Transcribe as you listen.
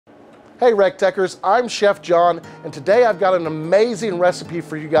Hey recteqers, I'm Chef John, and today I've got an amazing recipe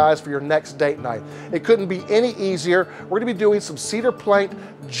for you guys for your next date night. It couldn't be any easier. We're gonna be doing some cedar plank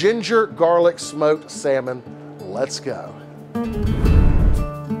ginger garlic smoked salmon. Let's go.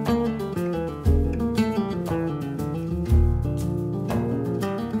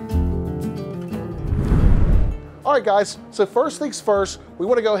 All right guys, so first things first, we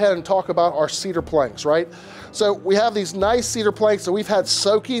want to go ahead and talk about our cedar planks, right? So we have these nice cedar planks that we've had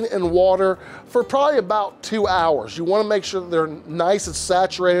soaking in water for probably about 2 hours. You want to make sure that they're nice and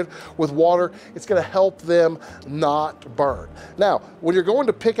saturated with water. It's going to help them not burn. Now, when you're going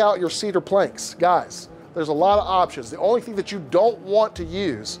to pick out your cedar planks, guys, there's a lot of options. The only thing that you don't want to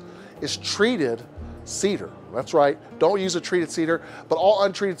use is treated cedar. That's right, don't use a treated cedar, but all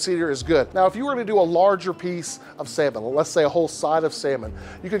untreated cedar is good. Now, if you were to do a larger piece of salmon, let's say a whole side of salmon,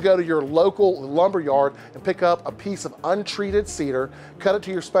 you could go to your local lumber yard and pick up a piece of untreated cedar, cut it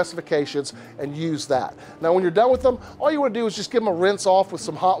to your specifications, and use that. Now, when you're done with them, all you want to do is just give them a rinse off with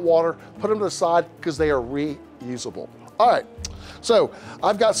some hot water, put them to the side because they are reusable. All right. So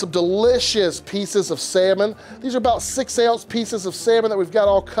I've got some delicious pieces of salmon. These are about 6-ounce pieces of salmon that we've got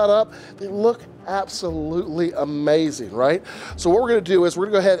all cut up. They look absolutely amazing, right? So what we're gonna do is we're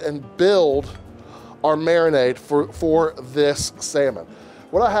gonna go ahead and build our marinade for this salmon.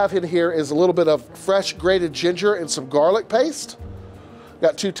 What I have in here is a little bit of fresh grated ginger and some garlic paste.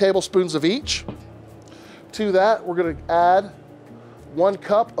 Got 2 tablespoons of each. To that, we're gonna add 1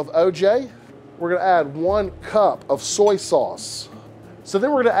 cup of OJ. We're gonna add 1 cup of soy sauce. So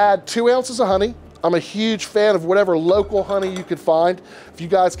then we're gonna add 2 ounces of honey. I'm a huge fan of whatever local honey you can find. If you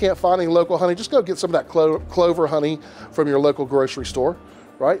guys can't find any local honey, just go get some of that clover honey from your local grocery store,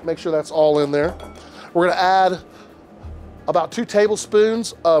 right? Make sure that's all in there. We're gonna add about 2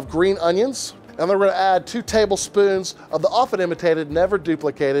 tablespoons of green onions, and then we're gonna add 2 tablespoons of the often imitated, never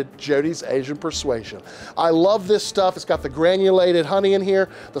duplicated Jody's Asian Persuasion. I love this stuff. It's got the granulated honey in here,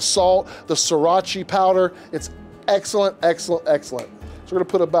 the salt, the sriracha powder. It's excellent, excellent, excellent. So we're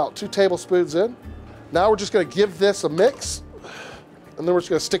gonna put about 2 tablespoons in. Now we're just gonna give this a mix, and then we're just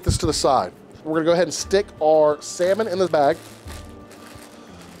gonna stick this to the side. We're gonna go ahead and stick our salmon in the bag.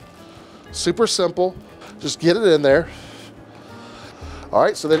 Super simple, just get it in there. All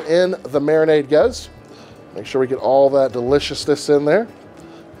right, so then in the marinade goes. Make sure we get all that deliciousness in there.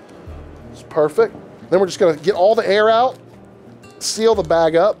 It's perfect. Then we're just gonna get all the air out, seal the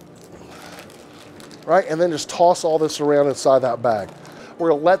bag up, right? And then just toss all this around inside that bag. We're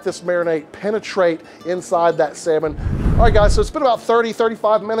gonna let this marinade penetrate inside that salmon. All right guys, so it's been about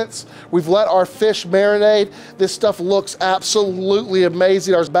 30-35 minutes. We've let our fish marinate. This stuff looks absolutely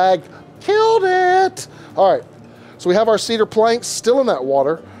amazing. Our bag killed it. All right. So we have our cedar planks still in that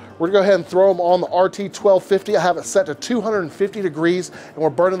water. We're gonna go ahead and throw them on the RT1250. I have it set to 250 degrees, and we're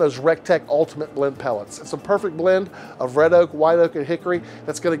burning those recteq Ultimate Blend pellets. It's a perfect blend of red oak, white oak, and hickory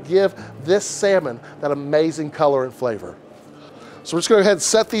that's gonna give this salmon that amazing color and flavor. So we're just gonna go ahead and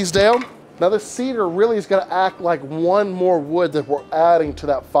set these down. Now this cedar really is gonna act like one more wood that we're adding to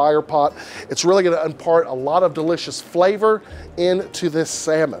that fire pot. It's really gonna impart a lot of delicious flavor into this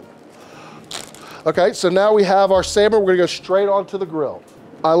salmon. Okay, so now we have our salmon. We're gonna go straight onto the grill.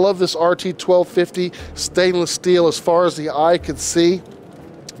 I love this RT1250 stainless steel as far as the eye can see.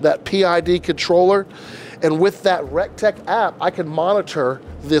 That PID controller. And with that recteq app, I can monitor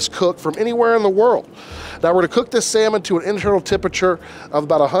this cook from anywhere in the world. Now we're gonna cook this salmon to an internal temperature of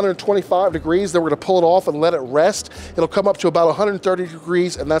about 125 degrees. Then we're gonna pull it off and let it rest. It'll come up to about 130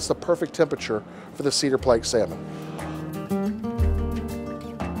 degrees, and that's the perfect temperature for the cedar plank salmon.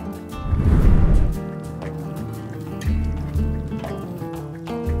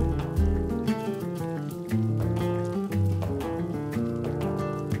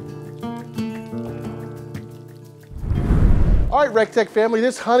 All right, recteq family,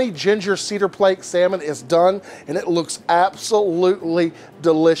 this honey ginger cedar plank salmon is done, and it looks absolutely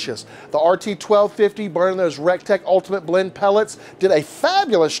delicious. The RT1250 burning those recteq Ultimate Blend pellets did a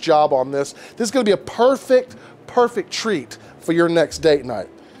fabulous job on this. This is gonna be a perfect, perfect treat for your next date night.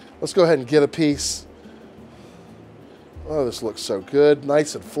 Let's go ahead and get a piece. Oh, this looks so good,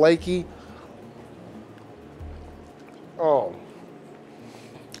 nice and flaky. Oh,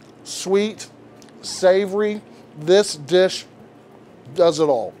 sweet, savory. This dish does it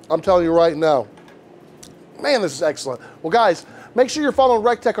all. I'm telling you right now. Man, this is excellent. Well, guys, make sure you're following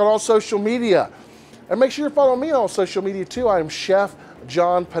recteq on all social media. And make sure you're following me on all social media too. I am Chef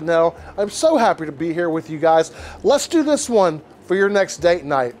John Pennell. I'm so happy to be here with you guys. Let's do this one for your next date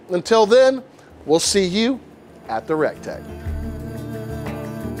night. Until then, we'll see you at the recteq.